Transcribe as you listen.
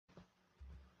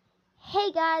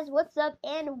Hey guys, what's up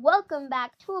and welcome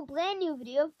back to a brand new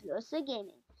video of Blosa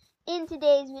Gaming. In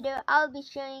today's video, I'll be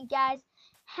showing you guys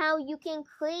how you can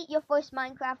create your first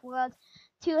Minecraft world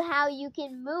to how you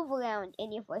can move around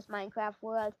in your first Minecraft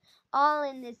world, all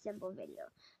in this simple video.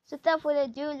 So without further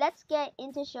ado, let's get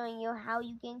into showing you how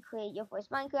you can create your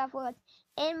first Minecraft world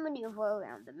and maneuver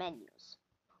around the menus.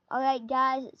 Alright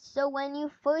guys, so when you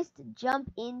first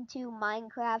jump into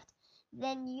Minecraft,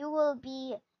 then you will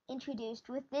be introduced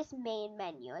with this main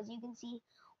menu. As you can see,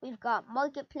 we've got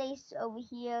Marketplace over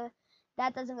here.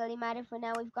 That doesn't really matter for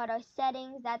now. We've got our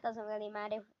settings. That doesn't really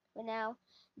matter for now.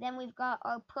 Then we've got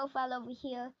our profile over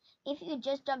here. If you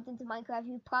just jumped into Minecraft,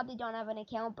 you probably don't have an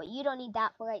account, but you don't need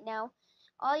that for right now.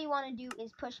 All you want to do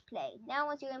is push play. Now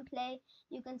once you're in play,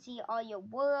 you can see all your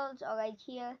worlds are right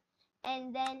here.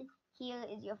 And then here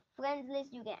is your friends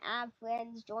list. You can add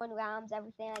friends, join realms,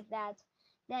 everything like that.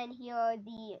 Then here are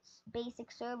the basic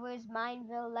servers: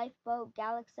 Mineville, Lifeboat,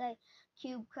 Galaxy,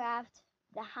 CubeCraft,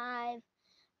 the Hive,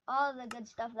 all the good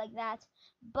stuff like that.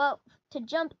 But to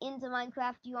jump into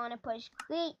Minecraft, you want to push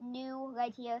create new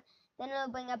right here. Then it'll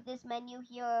bring up this menu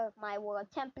here, my world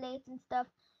templates and stuff.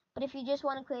 But if you just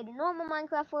want to create a normal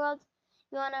Minecraft world,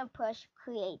 you want to push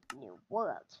create new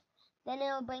world. Then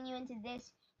it'll bring you into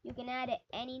this. You can add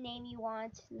any name you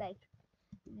want, like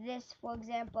this for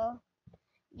example.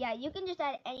 Yeah, you can just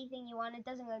add anything you want. It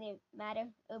doesn't really matter.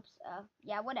 Oops.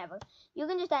 Yeah, whatever. You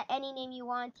can just add any name you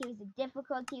want. Here's the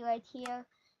difficulty right here.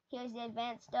 Here's the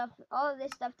advanced stuff. All of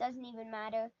this stuff doesn't even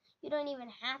matter. You don't even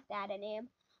have to add a name.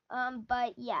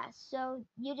 But yeah, so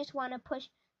you just want to push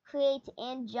create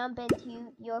and jump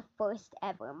into your first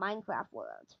ever Minecraft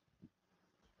world.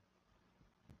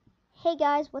 Hey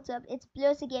guys, what's up? It's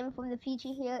Blosa Gaming from the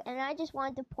future here, and I just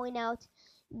wanted to point out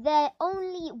that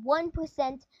only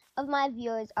 1% of my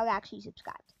viewers are actually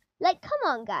subscribed. Like, come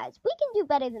on guys, we can do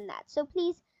better than that. So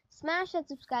please smash that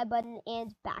subscribe button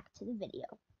and back to the video.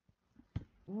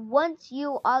 Once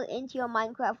you are into your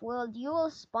Minecraft world, you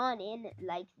will spawn in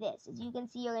like this. As you can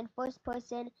see, you're in first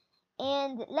person,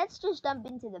 and let's just jump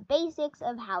into the basics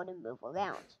of how to move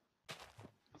around.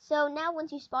 So now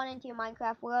once you spawn into your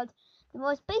Minecraft world, the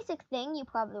most basic thing you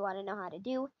probably want to know how to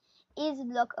do is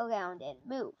look around and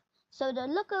move. So to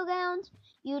look around,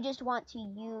 you just want to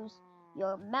use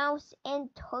your mouse and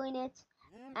turn it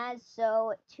as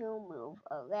so to move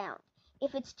around.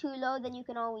 If it's too low, then you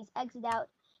can always exit out,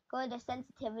 go to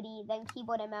sensitivity, then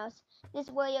keyboard and mouse. This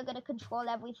is where you're going to control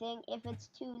everything. If it's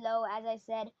too low, as I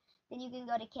said, then you can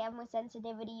go to camera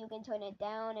sensitivity. You can turn it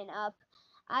down and up.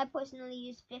 I personally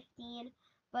use 15.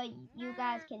 But you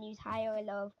guys can use higher or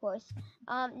low, of course.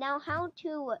 Now how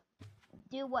to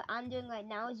do what I'm doing right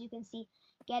now is you can see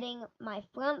getting my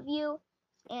front view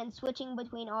and switching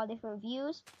between all different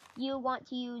views. You want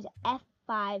to use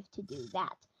F5 to do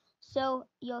that. So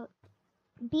you'll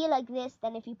be like this.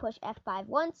 Then if you push F5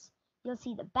 once, you'll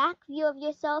see the back view of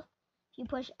yourself. If you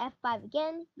push F5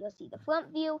 again, you'll see the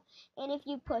front view. And if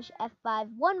you push F5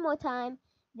 one more time,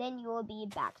 then you will be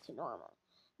back to normal.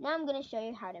 Now I'm going to show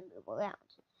you how to move around.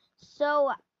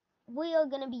 So we are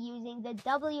going to be using the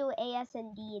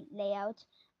WASD layout,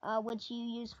 which you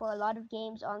use for a lot of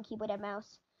games on keyboard and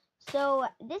mouse. So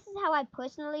this is how I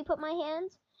personally put my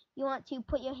hands. You want to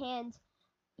put your hands,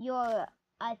 your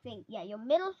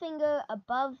middle finger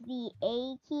above the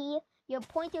A key, your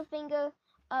pointer finger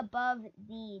above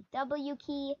the W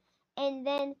key, and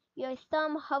then your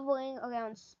thumb hovering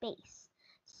around space.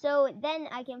 So then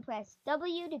I can press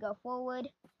W to go forward,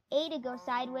 A to go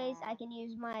sideways. I can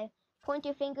use my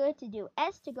pointer finger to do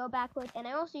S to go backwards, and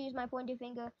I also use my pointer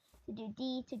finger to do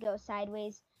D to go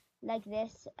sideways, like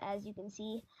this, as you can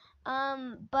see.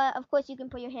 But of course you can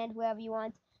put your hand wherever you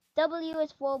want. W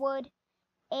is forward,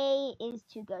 A is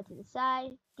to go to the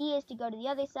side, D is to go to the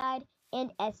other side,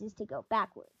 and S is to go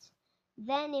backwards.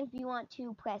 Then if you want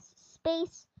to press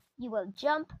space, you will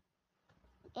jump.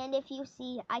 And if you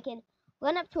see, I can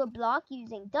run up to a block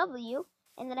using W,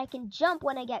 and then I can jump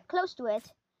when I get close to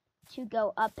it to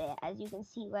go up it, as you can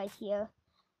see right here.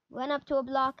 Run up to a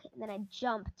block, and then I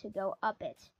jump to go up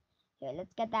it. Here,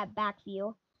 let's get that back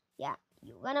view. Yeah,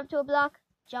 you run up to a block,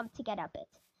 jump to get up it.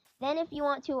 Then if you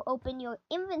want to open your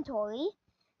inventory,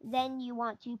 then you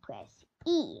want to press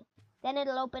E. Then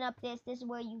it'll open up this. This is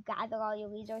where you gather all your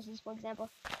resources. For example,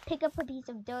 pick up a piece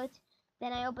of dirt.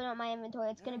 Then I open up my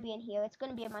inventory. It's going to be in here. It's going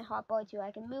to be in my hotbar too.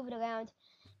 I can move it around.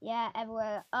 Yeah,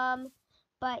 everywhere.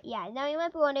 But yeah, now you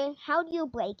might be wondering, how do you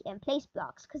break and place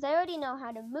blocks? Because I already know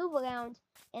how to move around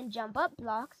and jump up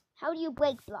blocks. How do you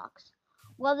break blocks?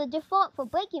 Well, the default for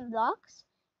breaking blocks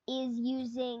is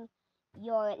using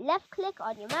your left click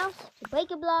on your mouse to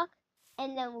break a block,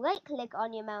 and then right click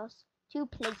on your mouse to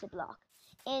place a block.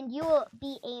 and you will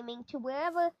be aiming to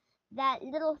wherever that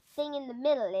little thing in the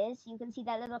middle is. You can see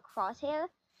that little crosshair.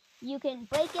 You can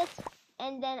break it,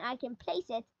 and then I can place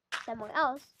it somewhere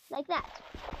else, like that.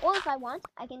 Or if I want,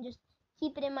 I can just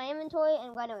keep it in my inventory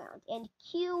and run around. And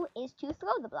Q is to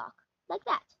throw the block, like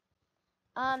that.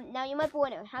 Now you might be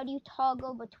wondering, how do you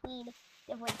toggle between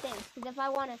different things? Because if I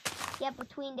want to get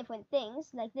between different things,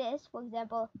 like this, for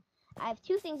example, I have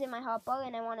two things in my hotbar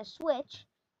and I want to switch,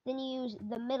 then you use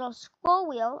the middle scroll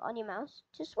wheel on your mouse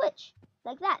to switch,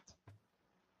 like that.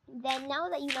 Then now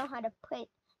that you know how to place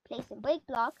and break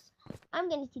blocks, I'm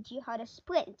going to teach you how to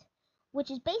sprint,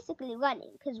 which is basically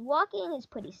running, because walking is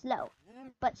pretty slow,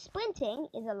 but sprinting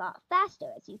is a lot faster,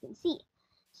 as you can see.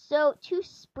 So to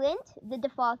sprint, the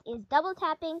default is double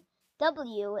tapping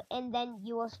W, and then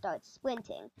you will start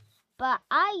sprinting. But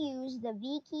I use the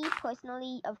V key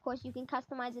personally. Of course, you can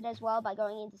customize it as well by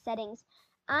going into settings.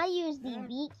 I use the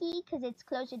V key because it's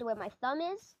closer to where my thumb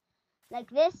is, like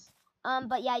this.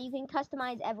 But yeah, you can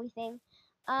customize everything.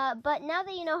 But now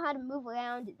that you know how to move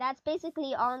around, that's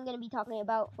basically all I'm going to be talking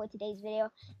about for today's video.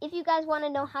 If you guys want to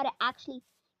know how to actually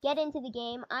get into the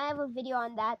game, I have a video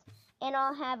on that, and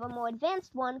I'll have a more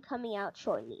advanced one coming out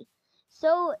shortly.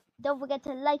 So don't forget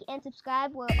to like and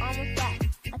subscribe. We're almost at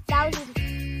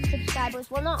 1,000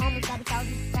 subscribers. Well, not almost at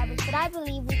 1,000 subscribers, but I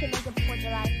believe we can make it before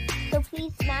July. So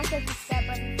please smash that subscribe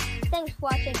button. Thanks for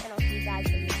watching, and I'll see you guys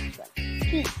in the next one.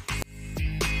 Peace.